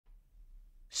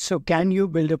So can you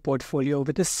build a portfolio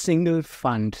with a single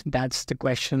fund? That's the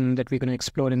question that we're going to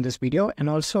explore in this video. And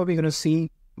also we're going to see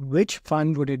which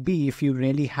fund would it be if you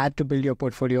really had to build your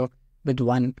portfolio with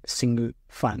one single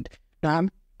fund. Now,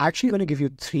 I'm actually going to give you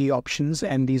three options,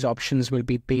 and these options will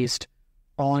be based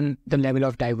on the level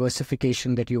of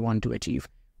diversification that you want to achieve.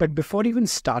 But before even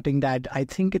starting that, I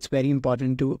think it's very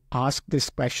important to ask this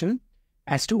question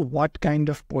as to what kind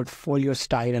of portfolio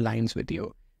style aligns with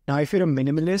you. Now, if you're a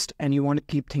minimalist and you want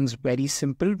to keep things very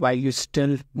simple while you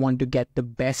still want to get the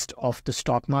best of the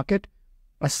stock market,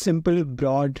 a simple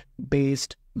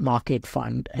broad-based market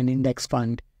fund, an index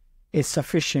fund, is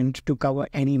sufficient to cover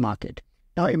any market.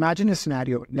 Now, imagine a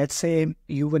scenario. Let's say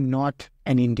you were not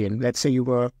an Indian. Let's say you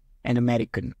were an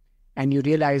American, and you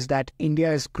realize that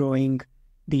India is growing,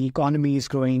 the economy is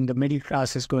growing, the middle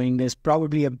class is growing. There's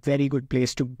probably a very good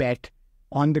place to bet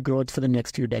on the growth for the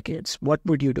next few decades. What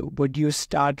would you do? Would you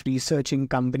start researching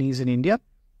companies in India?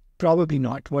 Probably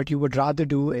not. What you would rather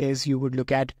do is you would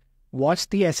look at what's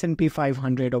the S&P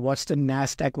 500 or what's the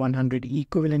NASDAQ 100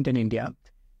 equivalent in India.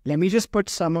 Let me just put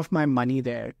some of my money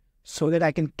there so that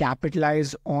I can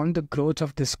capitalize on the growth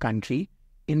of this country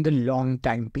in the long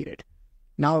time period.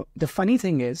 Now, the funny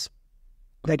thing is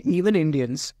that even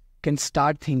Indians can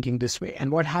start thinking this way.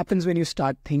 And what happens when you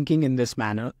start thinking in this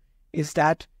manner is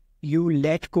that you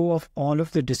let go of all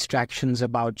of the distractions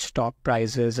about stock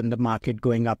prices and the market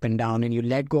going up and down, and you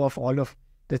let go of all of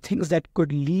the things that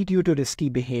could lead you to risky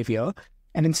behavior.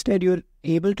 And instead, you're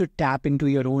able to tap into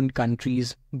your own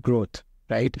country's growth,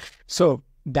 right? So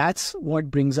that's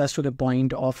what brings us to the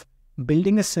point of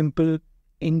building a simple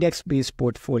index-based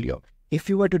portfolio. If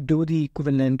you were to do the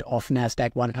equivalent of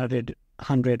NASDAQ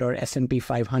 100 or S&P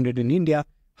 500 in India,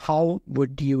 how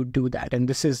would you do that? And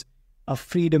this is a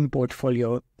freedom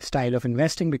portfolio style of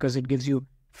investing because it gives you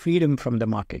freedom from the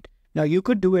market. Now, you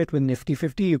could do it with Nifty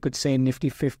 50. You could say Nifty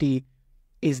 50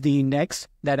 is the index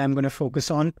that I'm going to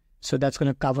focus on. So that's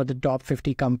going to cover the top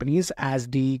 50 companies. As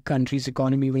the country's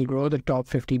economy will grow, the top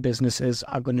 50 businesses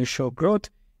are going to show growth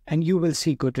and you will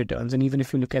see good returns. And even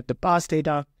if you look at the past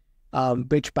data,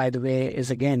 which, by the way,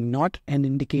 is again not an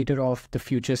indicator of the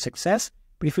future success,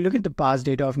 but if you look at the past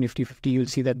data of Nifty 50, you'll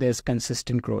see that there's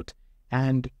consistent growth.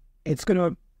 And it's going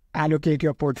to allocate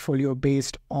your portfolio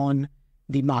based on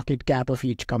the market cap of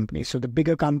each company. So the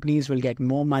bigger companies will get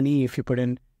more money if you put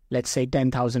in, let's say,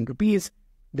 10,000 rupees.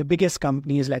 The biggest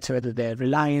companies, let's say whether they're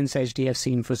Reliance,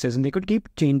 HDFC, Infosys, and they could keep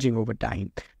changing over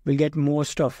time, will get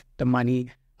most of the money.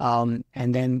 And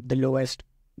then the lowest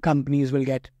companies will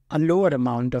get a lower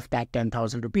amount of that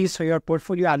 10,000 rupees. So your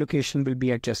portfolio allocation will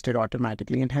be adjusted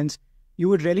automatically. And hence, you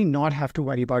would really not have to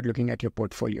worry about looking at your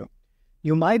portfolio.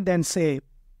 You might then say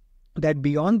that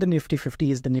beyond the Nifty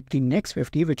 50 is the Nifty Next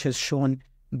 50, which has shown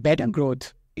better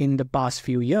growth in the past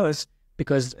few years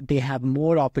because they have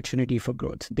more opportunity for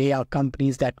growth. They are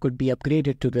companies that could be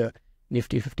upgraded to the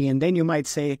Nifty 50. And then you might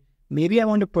say, maybe I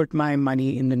want to put my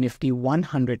money in the Nifty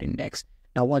 100 index.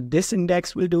 Now, what this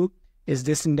index will do is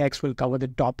this index will cover the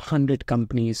top 100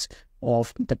 companies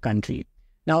of the country.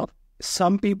 Now,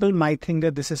 some people might think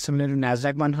that this is similar to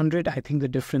NASDAQ 100. I think the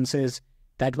difference is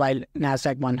that while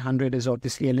NASDAQ 100 is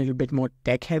obviously a little bit more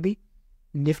tech heavy,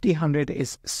 Nifty 100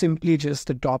 is simply just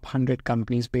the top 100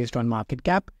 companies based on market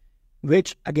cap,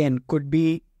 which again could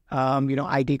be,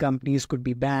 IT companies, could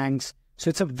be banks. So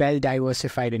it's a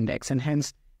well-diversified index. And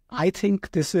hence, I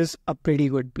think this is a pretty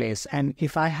good place. And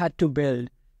if I had to build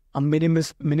a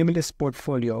minimalist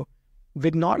portfolio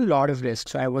with not a lot of risk,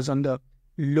 so I was on the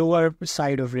lower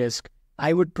side of risk,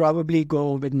 I would probably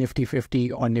go with Nifty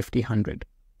 50 or Nifty 100,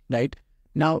 right?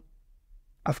 Now,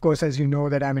 of course, as you know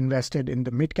that I'm invested in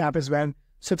the mid cap as well.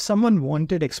 So if someone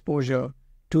wanted exposure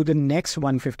to the next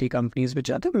 150 companies, which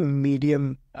are the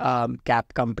medium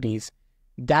cap companies,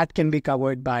 that can be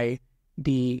covered by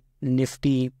the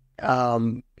Nifty,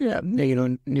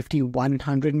 Nifty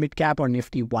 100 mid cap or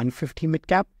Nifty 150 mid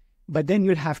cap. But then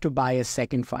you'll have to buy a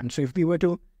second fund. So if we were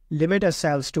to limit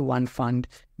ourselves to one fund,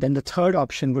 then the third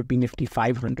option would be Nifty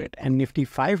 500. And Nifty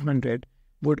 500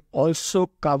 would also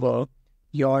cover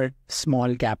your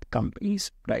small cap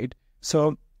companies, right?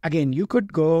 So again, you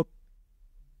could go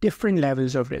different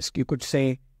levels of risk. You could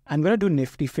say, I'm going to do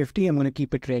Nifty 50. I'm going to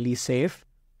keep it really safe.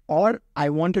 Or I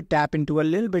want to tap into a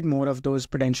little bit more of those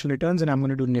potential returns and I'm going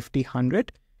to do Nifty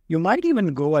 100. You might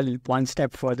even go one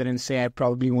step further and say, I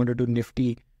probably want to do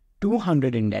Nifty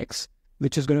 200 index,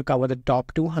 which is going to cover the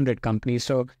top 200 companies.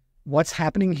 So what's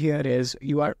happening here is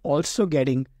you are also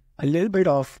getting a little bit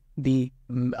of the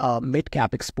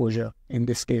mid-cap exposure in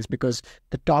this case, because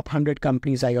the top 100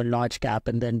 companies are your large cap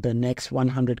and then the next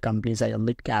 100 companies are your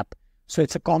mid-cap. So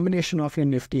it's a combination of your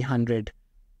Nifty 100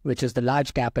 which is the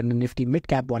large cap, and the Nifty mid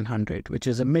cap 100, which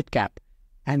is a mid cap.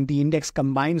 And the index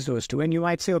combines those two. And you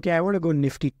might say, okay, I want to go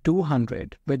Nifty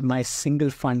 200 with my single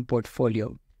fund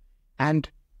portfolio. And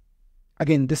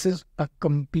again, this is a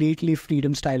completely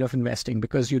freedom style of investing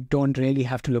because you don't really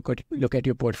have to look at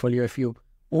your portfolio if you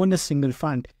own a single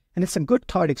fund. And it's a good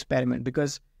thought experiment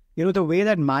because, the way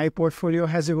that my portfolio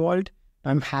has evolved,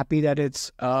 I'm happy that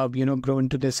it's, grown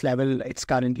to this level. It's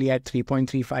currently at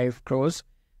 3.35 crores.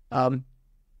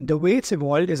 The way it's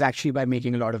evolved is actually by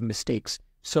making a lot of mistakes.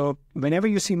 So whenever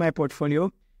you see my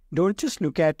portfolio, don't just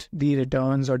look at the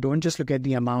returns or don't just look at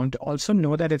the amount. Also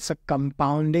know that it's a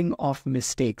compounding of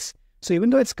mistakes. So even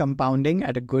though it's compounding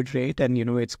at a good rate and,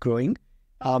 it's growing,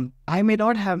 I may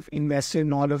not have invested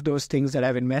in all of those things that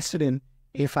I've invested in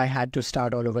if I had to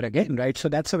start all over again, right? So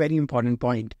that's a very important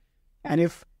point. And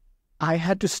if I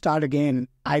had to start again,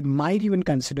 I might even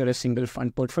consider a single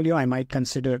fund portfolio. I might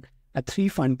consider a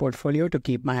 3-fund portfolio to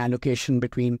keep my allocation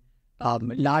between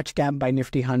large cap by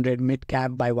Nifty 100, mid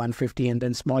cap by 150, and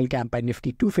then small cap by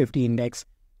Nifty 250 index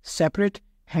separate,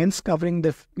 hence covering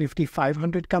the Nifty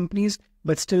 500 companies,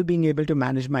 but still being able to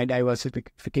manage my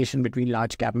diversification between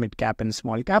large cap, mid cap, and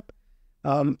small cap.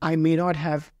 I may not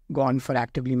have gone for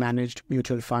actively managed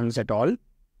mutual funds at all.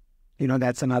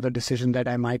 That's another decision that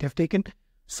I might have taken.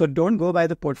 So don't go by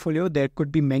the portfolio. There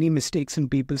could be many mistakes in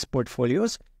people's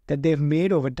portfolios that they've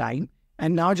made over time.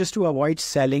 And now just to avoid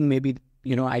selling, maybe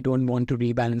I don't want to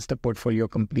rebalance the portfolio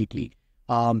completely.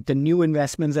 The new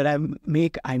investments that I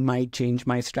make, I might change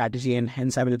my strategy, and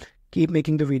hence I will keep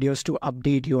making the videos to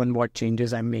update you on what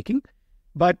changes I'm making.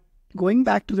 But going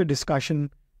back to the discussion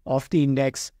of the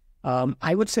index,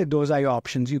 I would say those are your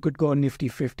options. You could go Nifty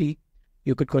 50,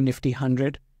 you could go Nifty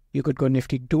 100, you could go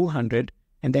Nifty 200,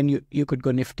 and then you could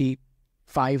go Nifty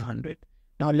 500.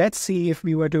 Now let's see if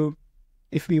we were to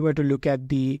look at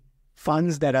the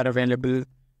funds that are available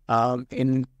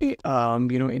in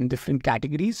different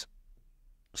categories.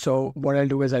 So what I'll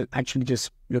do is I'll actually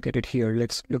just look at it here.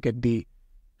 Let's look at the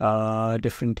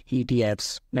different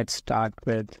ETFs. Let's start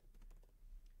with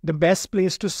the best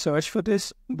place to search for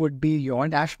this would be your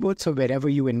dashboard. So wherever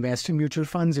you invest in mutual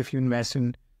funds, if you invest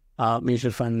in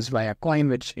mutual funds via coin,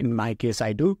 which in my case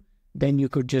I do, then you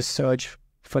could just search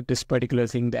for this particular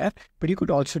thing there. But you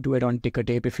could also do it on ticker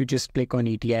tape if you just click on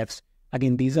ETFs.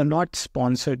 Again, these are not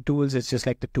sponsored tools. It's just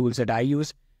like the tools that I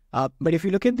use. But if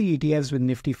you look at the ETFs with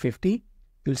Nifty 50,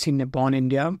 you'll see Nippon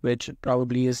India, which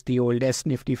probably is the oldest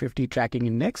Nifty 50 tracking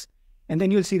index. And then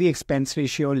you'll see the expense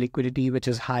ratio, liquidity, which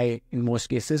is high in most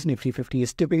cases. Nifty 50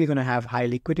 is typically going to have high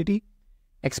liquidity,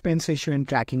 expense ratio, and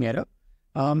tracking error.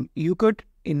 You could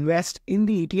invest in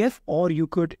the ETF or you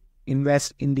could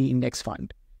invest in the index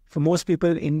fund. For most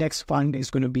people, index fund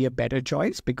is going to be a better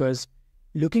choice because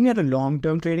looking at a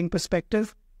long-term trading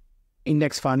perspective,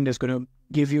 index fund is going to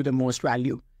give you the most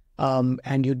value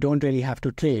and you don't really have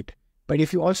to trade. But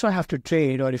if you also have to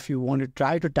trade, or if you want to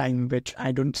try to time, which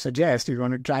I don't suggest, if you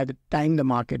want to try to time the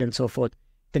market and so forth,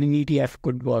 then an ETF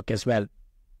could work as well.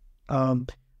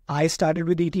 I started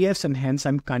with ETFs and hence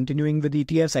I'm continuing with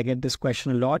ETFs. I get this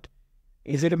question a lot.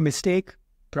 Is it a mistake?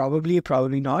 Probably,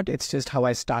 probably not. It's just how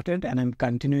I started and I'm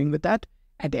continuing with that.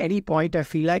 At any point, I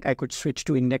feel like I could switch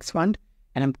to index fund,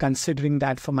 and I'm considering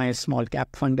that for my small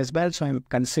cap fund as well. So I'm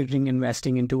considering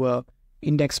investing into a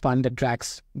index fund that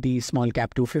tracks the small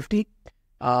cap 250.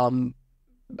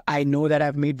 I know that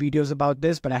I've made videos about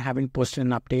this, but I haven't posted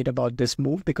an update about this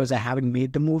move because I haven't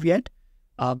made the move yet.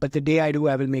 But the day I do,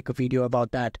 I will make a video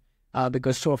about that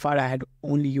because so far I had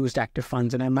only used active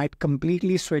funds, and I might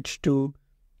completely switch to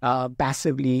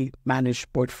passively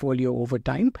managed portfolio over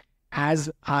time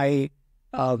as I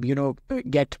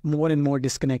get more and more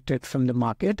disconnected from the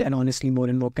market and honestly more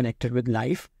and more connected with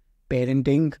life,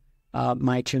 parenting,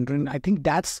 my children. I think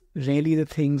that's really the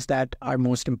things that are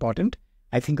most important.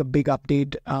 I think a big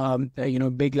update,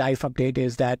 big life update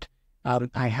is that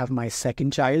I have my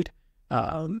second child,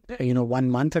 1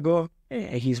 month ago.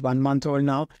 He's 1 month old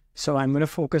now. So I'm going to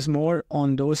focus more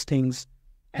on those things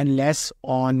and less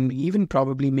on even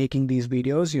probably making these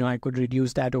videos. I could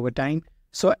reduce that over time.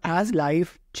 So as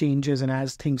life changes and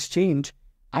as things change,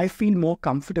 I feel more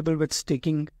comfortable with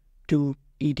sticking to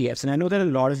ETFs. And I know that a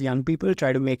lot of young people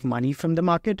try to make money from the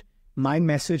market. My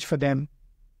message for them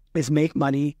is make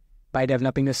money by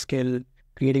developing a skill,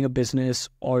 creating a business,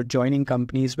 or joining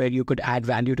companies where you could add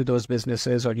value to those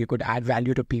businesses or you could add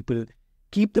value to people.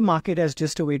 Keep the market as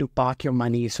just a way to park your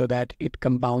money so that it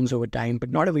compounds over time, but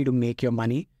not a way to make your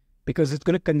money, because it's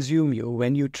going to consume you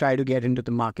when you try to get into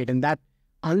the market. And that,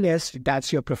 unless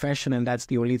that's your profession and that's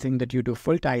the only thing that you do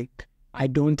full time, I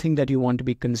don't think that you want to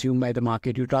be consumed by the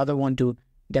market. You'd rather want to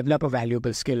develop a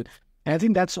valuable skill. And I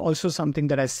think that's also something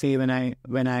that I say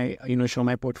when I show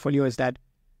my portfolio, is that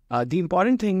the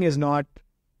important thing is not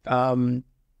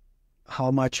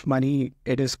how much money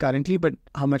it is currently, but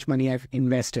how much money I've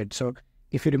invested. So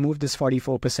if you remove this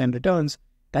 44% returns,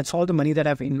 that's all the money that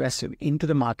I've invested into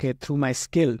the market through my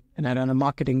skill. And I run a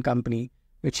marketing company,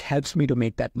 which helps me to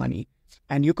make that money.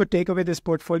 And you could take away this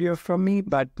portfolio from me,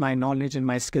 but my knowledge and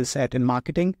my skill set in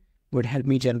marketing would help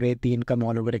me generate the income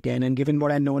all over again. And given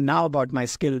what I know now about my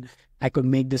skill, I could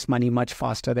make this money much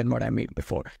faster than what I made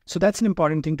before. So that's an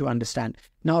important thing to understand.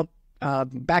 Now,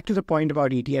 back to the point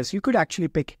about ETFs, you could actually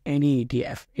pick any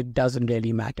ETF. It doesn't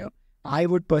really matter. I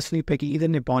would personally pick either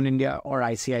Nippon India or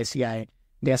ICICI.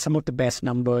 They are some of the best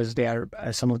numbers. They are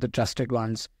some of the trusted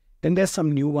ones. Then there's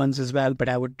some new ones as well, but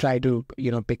I would try to,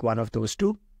 pick one of those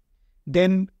two.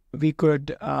 Then we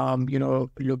could,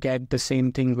 look at the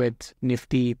same thing with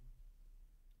Nifty.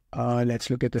 Let's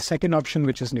look at the second option,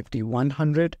 which is Nifty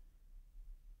 100.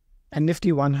 And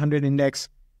Nifty 100 index,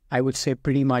 I would say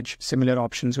pretty much similar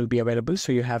options will be available.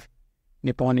 So you have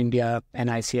Nippon India and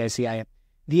ICICI.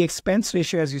 The expense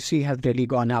ratio, as you see, has really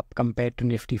gone up compared to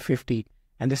Nifty 50.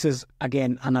 And this is,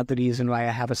 again, another reason why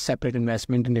I have a separate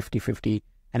investment in Nifty 50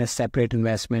 and a separate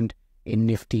investment in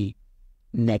Nifty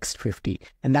Next 50.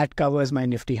 And that covers my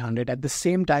Nifty 100. At the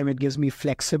same time, it gives me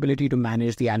flexibility to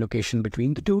manage the allocation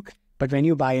between the two. But when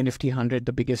you buy a Nifty 100,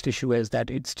 the biggest issue is that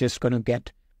it's just going to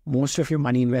get most of your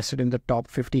money invested in the top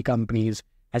 50 companies.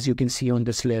 As you can see on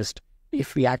this list,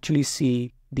 if we actually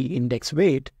see the index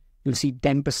weight, you'll see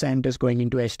 10% is going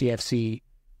into HDFC,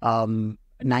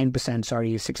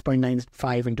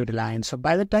 6.95 into Reliance. So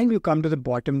by the time you come to the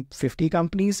bottom 50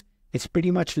 companies, it's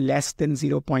pretty much less than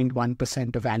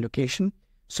 0.1% of allocation.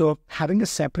 So having a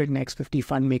separate Next 50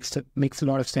 fund makes a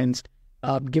lot of sense,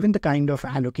 given the kind of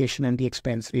allocation and the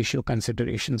expense ratio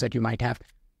considerations that you might have.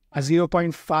 A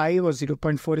 0.5 or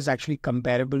 0.4 is actually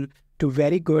comparable to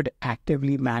very good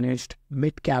actively managed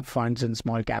mid-cap funds and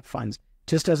small-cap funds,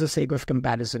 just as a sake of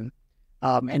comparison.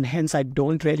 And hence, I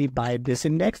don't really buy this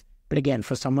index. But again,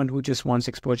 for someone who just wants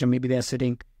exposure, maybe they're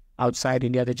sitting outside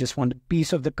India, they just want a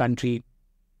piece of the country.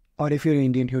 Or if you're an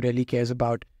Indian who really cares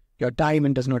about your time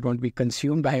and does not want to be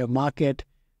consumed by a market,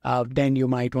 then you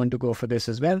might want to go for this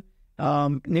as well.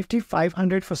 Nifty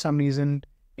 500, for some reason,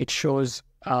 it shows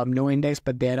no index,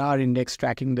 but there are index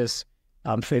tracking this.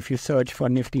 So if you search for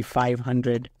Nifty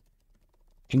 500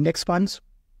 index funds,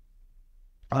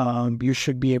 you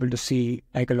should be able to see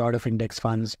like a lot of index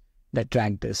funds that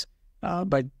track this.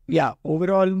 But yeah,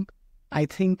 overall, I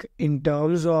think in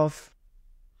terms of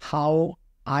how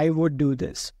I would do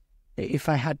this, if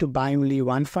I had to buy only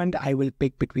one fund, I will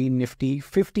pick between Nifty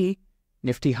 50,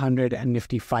 Nifty 100 and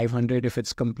Nifty 500 if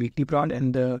it's completely broad,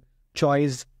 and the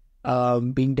choice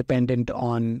being dependent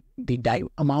on the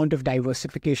amount of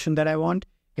diversification that I want.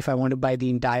 If I want to buy the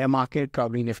entire market,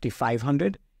 probably Nifty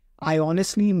 500. I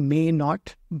honestly may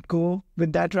not go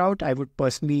with that route. I would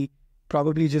personally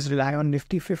probably just rely on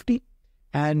Nifty 50.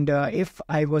 And if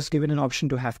I was given an option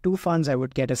to have two funds, I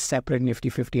would get a separate Nifty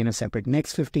 50 and a separate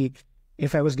Next 50.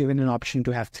 If I was given an option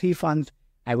to have three funds,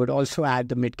 I would also add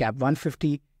the mid-cap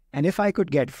 150. And if I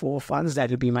could get four funds, that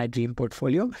would be my dream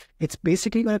portfolio. It's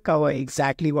basically going to cover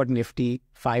exactly what Nifty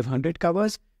 500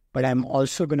 covers, but I'm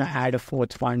also going to add a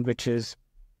fourth fund, which is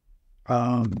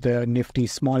the Nifty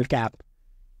Small Cap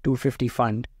 250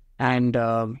 fund and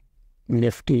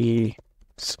Nifty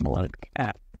Small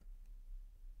Cap.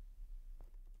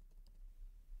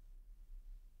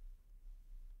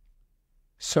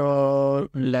 So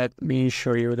let me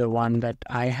show you the one that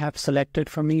I have selected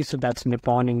for me. So that's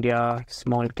Nippon India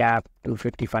Small Cap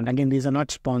 250 Fund. Again, these are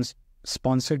not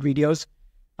sponsored videos,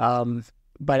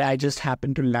 but I just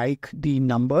happen to like the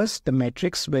numbers, the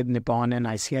metrics with Nippon and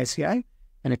ICICI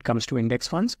when it comes to index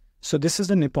funds. So this is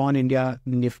the Nippon India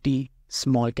Nifty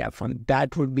Small Cap Fund.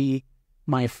 That would be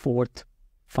my fourth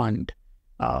fund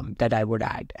that I would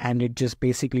add. And it just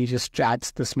basically just tracks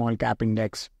the small cap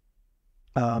index.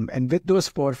 And with those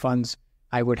four funds,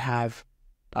 I would have,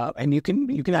 and you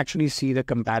can actually see the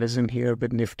comparison here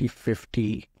with Nifty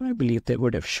 50. I believe they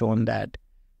would have shown that.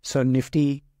 So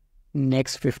Nifty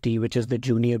Next 50, which is the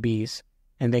junior Bs,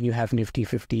 and then you have Nifty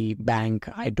 50 Bank.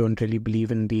 I don't really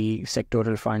believe in the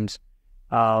sectoral funds.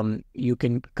 You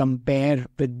can compare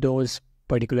with those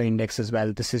particular index as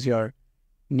well. This is your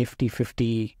Nifty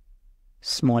 50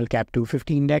 Small Cap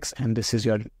 250 index, and this is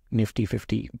your Nifty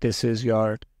 50. This is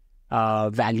your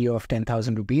value of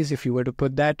 10,000 rupees. If you were to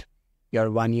put that, your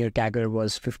 1 year CAGR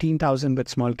was 15,000 with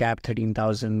small cap,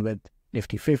 13,000 with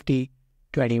Nifty 50,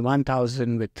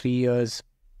 21,000 with 3 years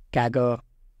CAGR,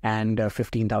 and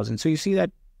 15,000. So you see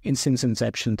that since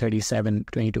inception, 37,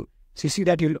 22. So you see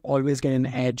that you'll always get an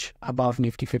edge above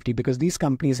Nifty 50 because these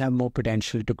companies have more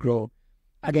potential to grow.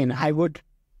 Again, I would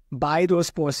buy those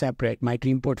 4 separate. My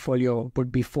dream portfolio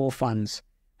would be 4 funds.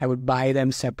 I would buy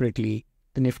them separately,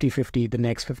 the Nifty 50, the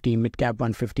Next 50, Mid Cap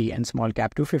 150, and Small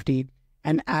Cap 250.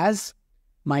 And as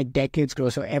my decades grow,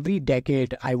 so every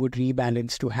decade I would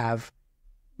rebalance to have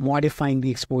modifying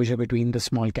the exposure between the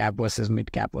small cap versus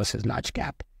mid cap versus large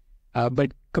cap.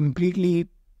 But completely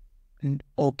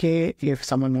okay if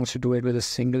someone wants to do it with a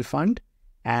single fund.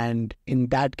 And in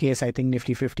that case, I think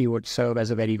Nifty 50 would serve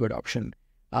as a very good option.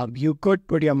 You could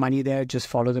put your money there, just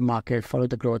follow the market, follow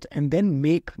the growth, and then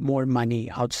make more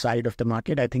money outside of the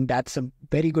market. I think that's a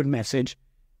very good message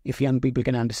if young people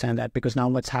can understand that, because now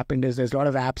what's happened is there's a lot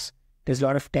of apps, there's a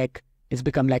lot of tech, it's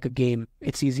become like a game.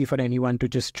 It's easy for anyone to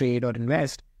just trade or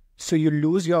invest. So you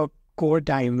lose your core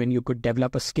time when you could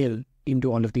develop a skill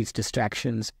into all of these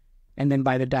distractions. And then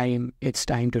by the time it's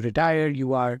time to retire,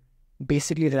 you are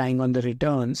basically relying on the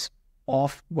returns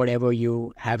of whatever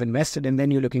you have invested. And then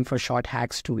you're looking for short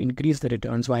hacks to increase the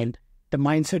returns, while the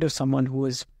mindset of someone who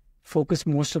has focused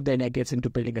most of their decades into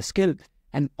building a skill.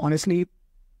 And honestly,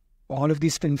 all of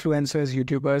these influencers,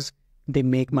 YouTubers, they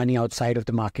make money outside of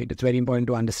the market. It's very important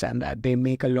to understand that. They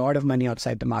make a lot of money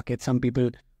outside the market. Some people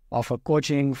offer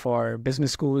coaching for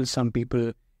business schools. Some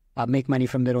people make money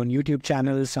from their own YouTube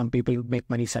channels. Some people make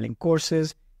money selling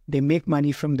courses. They make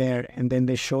money from there, and then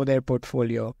they show their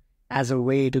portfolio as a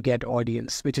way to get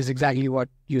audience, which is exactly what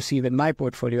you see with my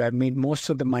portfolio. I've made most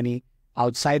of the money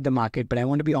outside the market, but I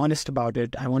want to be honest about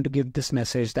it. I want to give this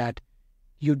message that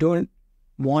you don't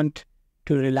want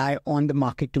to rely on the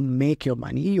market to make your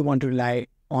money. You want to rely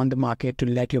on the market to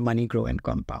let your money grow and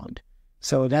compound.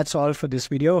 So that's all for this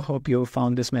video. Hope you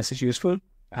found this message useful.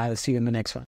 I'll see you in the next one.